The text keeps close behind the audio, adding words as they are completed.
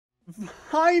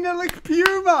Finally,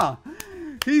 Puma!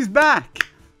 He's back.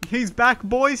 He's back,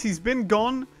 boys. He's been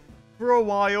gone for a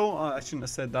while. I shouldn't have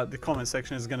said that. The comment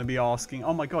section is going to be asking,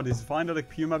 oh my god, is finally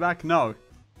Puma back? No.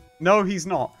 No, he's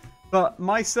not. But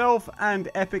myself and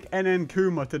EpicNNG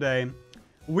Kuma today,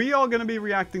 we are going to be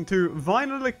reacting to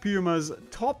Vinyllic Puma's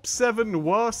top 7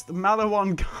 worst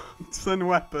Maliwan guns and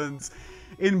weapons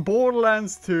in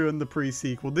Borderlands 2 and the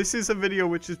pre-sequel. This is a video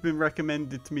which has been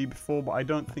recommended to me before, but I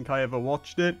don't think I ever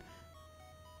watched it.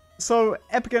 So,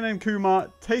 EpicNNG Kuma,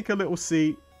 take a little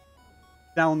seat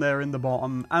down there in the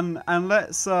bottom, and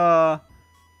let's see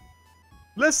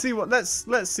what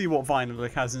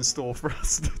Vinyllic has in store for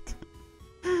us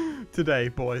today,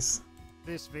 boys.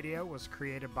 This video was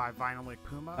created by Vinyllic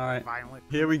Puma. Alright,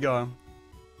 here we go.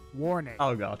 Warning.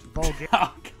 Oh god.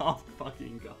 Oh god,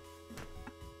 fucking god.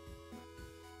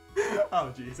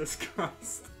 Oh Jesus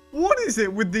Christ. What is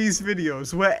it with these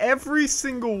videos where every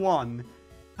single one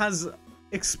has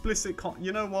explicit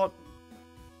you know what?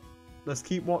 Let's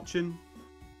keep watching.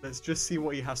 Let's just see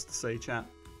what he has to say, chat.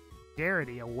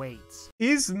 Garrity awaits.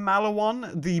 Is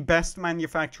Maliwan the best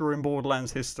manufacturer in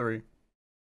Borderlands history?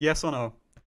 Yes or no?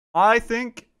 I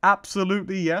think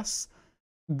absolutely yes.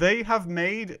 They have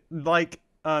made, like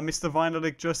Mr.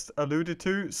 Vinyllic just alluded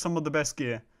to, some of the best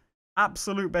gear.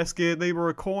 Absolute best gear. They were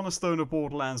a cornerstone of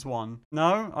Borderlands 1.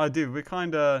 No? I do. We're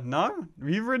kinda... No?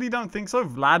 You really don't think so?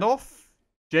 Vladoff?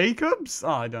 Jacobs? Oh,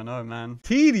 I don't know, man.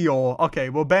 Tedior. Okay,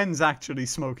 well, Ben's actually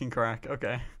smoking crack.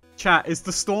 Okay. Chat, is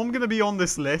the Storm gonna be on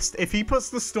this list? If he puts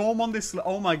the Storm on this...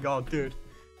 Oh my god, dude.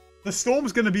 The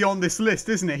Storm's gonna be on this list,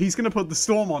 isn't it? He's gonna put the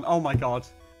Storm on. Oh my god.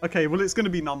 Okay, well, it's gonna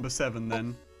be number 7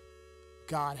 then.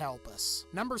 God help us.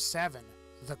 Number 7.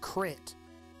 The Crit.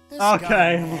 This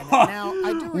okay. Gun, now,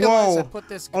 I do realize I put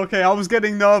this... Okay, I was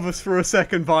getting nervous for a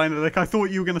second, Vinyllic. I thought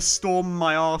you were gonna storm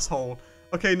my asshole.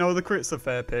 Okay, no, the Crit's a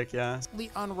fair pick, yeah.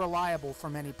 Unreliable for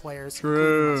many players,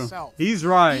 true. Myself. He's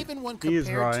right. Even when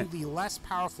compared to the less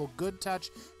powerful Good Touch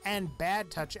and Bad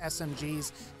Touch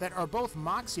SMGs that are both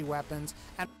Moxie weapons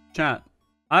and... Chat,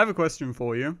 I have a question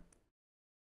for you.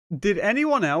 Did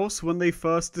anyone else, when they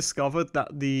first discovered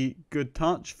that the Good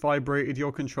Touch vibrated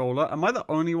your controller, am I the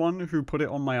only one who put it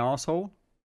on my asshole?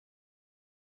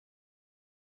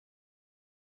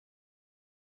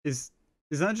 Is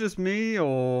that just me,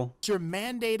 or...? You're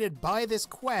mandated by this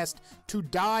quest to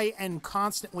die and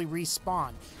constantly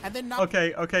respawn. And then not...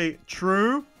 Okay,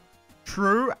 true.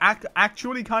 True.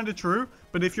 Actually kind of true.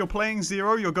 But if you're playing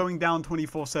Zero, you're going down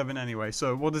 24/7 anyway,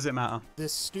 so what does it matter?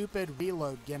 This stupid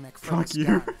reload gimmick for Fuck this you.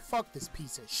 guy. Fuck this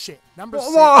piece of shit. Number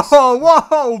 6.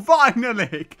 Whoa,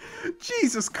 Vinyllic!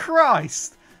 Jesus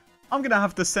Christ! I'm gonna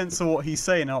have to censor what he's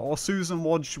saying now, or Susan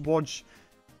Wojcicki,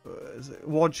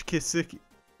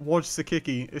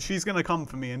 she's gonna come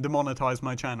for me and demonetize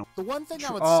my channel. The one thing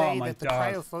I would say that the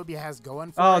cryophobia has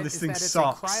going for it is that it's a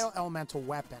cryo-elemental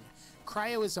weapon.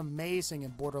 Cryo is amazing in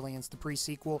Borderlands the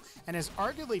pre-sequel, and is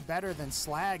arguably better than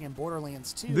Slag in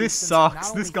Borderlands 2. This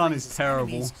sucks. This gun is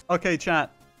terrible. Okay, chat.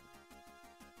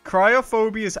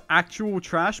 Cryophobia is actual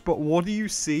trash, but what do you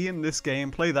see in this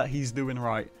gameplay that he's doing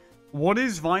right? What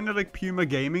is Vinyllic Puma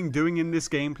Gaming doing in this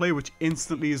gameplay which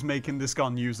instantly is making this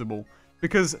gun usable?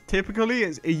 Because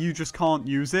typically, you just can't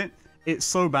use it. It's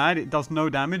so bad, it does no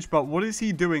damage. But what is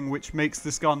he doing which makes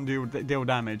this gun deal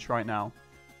damage right now?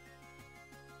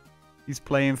 He's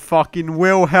playing fucking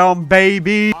Wilhelm,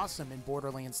 baby! Awesome in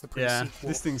Borderlands the pre-sequel. Yeah,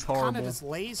 this thing's horrible. Kind of his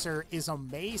laser is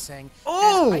amazing.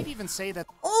 Oh! I'd even say that...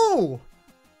 Oh!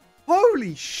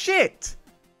 Holy shit!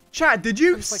 Chat, did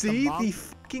you see the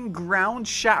fucking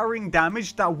ground-shattering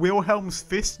damage that Wilhelm's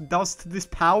fist does to this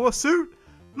power suit?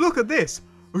 Look at this!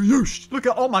 Look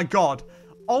at, oh my god,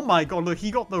 look,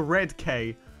 he got the red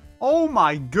K. Oh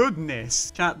my goodness.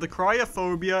 Chat, the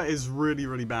cryophobia is really,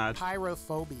 really bad.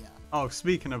 Pyrophobia. Oh,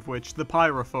 speaking of which, the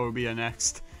pyrophobia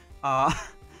next.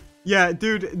 Yeah,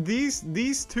 dude,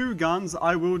 these two guns,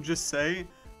 I will just say,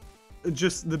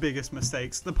 just the biggest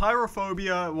mistakes. The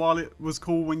pyrophobia, while it was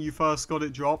cool when you first got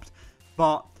it dropped,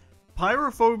 but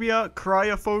pyrophobia,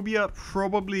 cryophobia,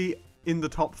 probably in the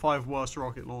top 5 worst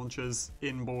rocket launchers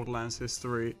in Borderlands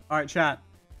history. Alright, chat.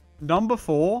 Number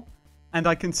 4, and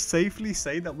I can safely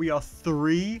say that we are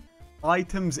 3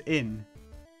 items in.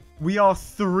 We are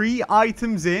 3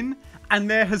 items in, and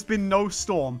there has been no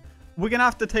Storm. We're going to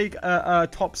have to take a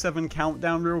top 7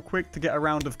 countdown real quick to get a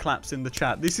round of claps in the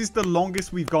chat. This is the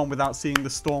longest we've gone without seeing the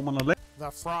Storm on a list. The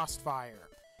Frostfire.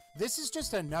 This is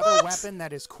just another weapon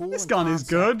that is cool. This gun is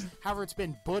good. However, it's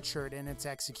been butchered in its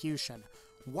execution.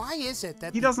 Why is it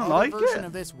that he doesn't like version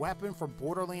of this weapon for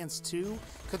Borderlands 2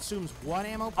 consumes 1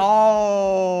 ammo per...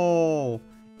 Oh,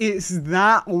 it's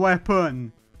that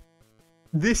weapon.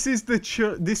 This is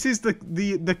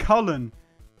the Cullen.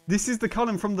 This is the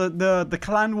Cullen from the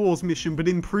Clan Wars mission, but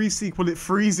in pre-sequel it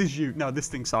freezes you. No, this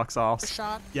thing sucks ass.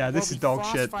 Yeah, this is dog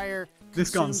shit.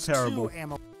 This gun's terrible.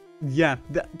 Yeah,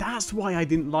 that's why I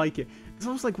didn't like it. Because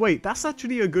I was like, wait, that's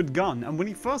actually a good gun. And when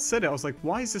he first said it, I was like,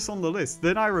 why is this on the list?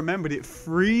 Then I remembered it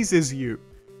freezes you.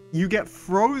 You get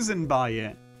frozen by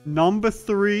it. Number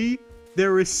 3,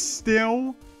 there is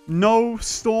still no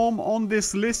storm on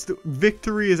this list.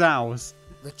 Victory is ours.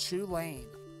 The Tulane.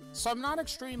 So I'm not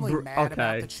extremely mad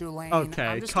about the Tulane. Okay,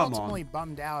 I'm just come ultimately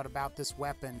bummed out about this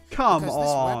weapon. Come because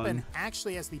on. This weapon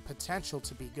actually has the potential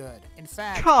to be good. In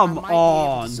fact, come I might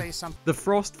on. be able to say something. The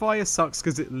Frostfire sucks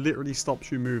because it literally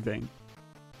stops you moving.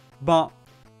 But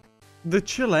the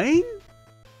Tulane?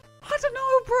 I don't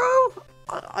know, bro.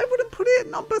 I wouldn't put it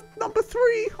number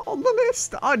 3 on the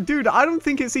list. Dude, I don't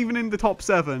think it's even in the top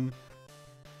 7.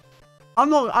 I'm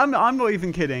not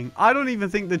even kidding. I don't even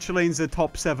think the Tulane's a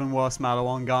top 7 worst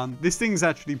Maliwan gun. This thing's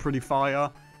actually pretty fire.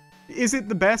 Is it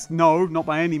the best? No, not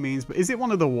by any means. But is it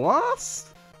one of the worst?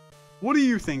 What do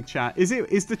you think, chat?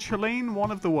 Is the Tulane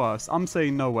one of the worst? I'm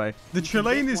saying no way. The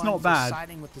Tulane is not bad.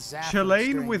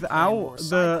 Tulane without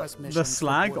the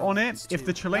slag on it. If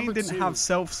the Tulane didn't have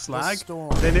self-slag,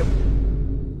 then it...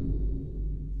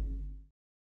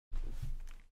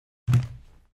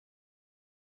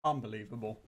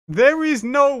 Unbelievable. There is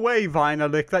no way,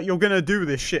 Vinalic, that you're gonna do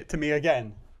this shit to me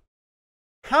again.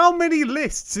 How many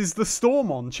lists is the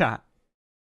Storm on, chat?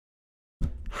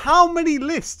 How many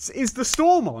lists is the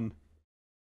Storm on?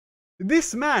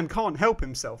 This man can't help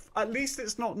himself. At least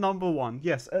it's not number 1.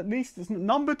 Yes, at least it's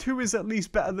number 2 is at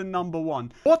least better than number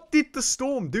 1. What did the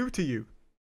Storm do to you?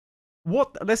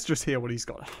 What? Let's just hear what he's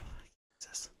got.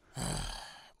 Jesus.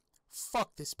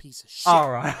 Fuck this piece of shit.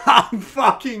 Alright, I'm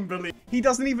fucking believe. He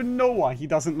doesn't even know why he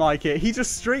doesn't like it. He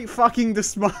just straight fucking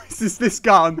despises this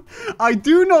gun. I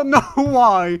do not know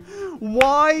why.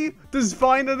 Why does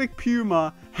Vinalic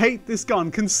Puma hate this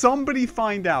gun? Can somebody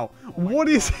find out? What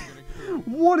is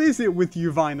it with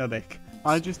you, Vinalic?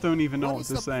 I just don't even know what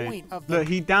to say. Look,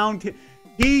 he's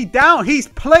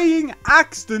playing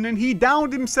Axton and he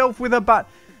downed himself with a bat.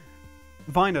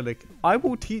 Vinalic, I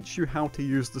will teach you how to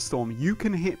use the Storm. You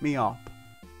can hit me up.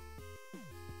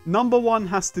 Number 1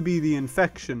 has to be the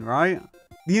Infection, right?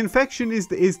 The Infection is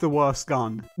the worst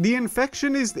gun. The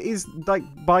Infection is like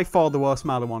by far the worst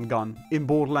Maliwan gun in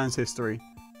Borderlands history.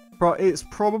 It's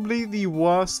probably the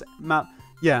worst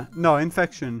yeah, no,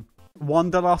 Infection.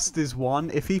 Wanderlust is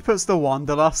 1. If he puts the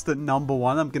Wanderlust at number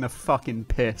 1, I'm gonna fucking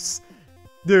piss.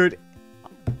 Dude,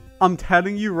 I'm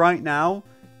telling you right now,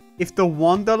 if the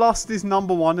Wanderlust is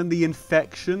number 1 and the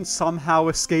Infection somehow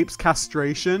escapes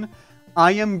castration,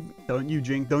 I am... Don't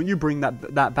you bring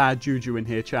that bad juju in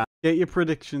here, chat. Get your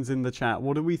predictions in the chat.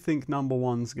 What do we think number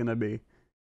 1's gonna be?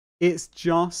 It's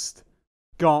just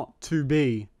got to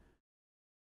be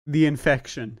the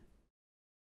Infection.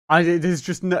 There's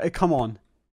just no... Come on.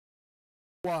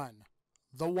 1.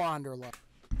 The Wanderlust.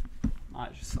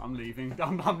 I'm leaving.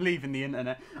 I'm leaving the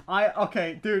internet.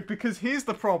 Okay, dude, because here's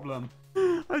the problem.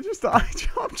 I'm just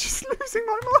losing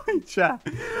my mind, chat.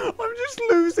 I'm just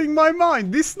losing my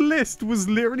mind. This list was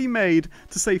literally made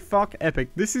to say fuck Epic.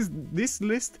 This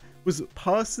list was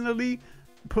personally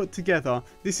put together.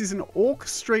 This is an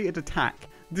orchestrated attack.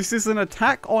 This is an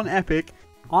attack on Epic.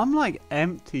 I'm like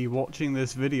empty watching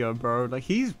this video, bro. Like,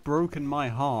 he's broken my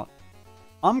heart.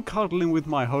 I'm cuddling with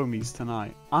my homies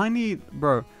tonight.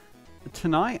 Bro,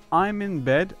 tonight I'm in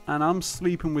bed and I'm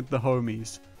sleeping with the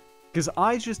homies. Because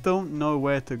I just don't know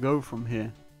where to go from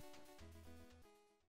here.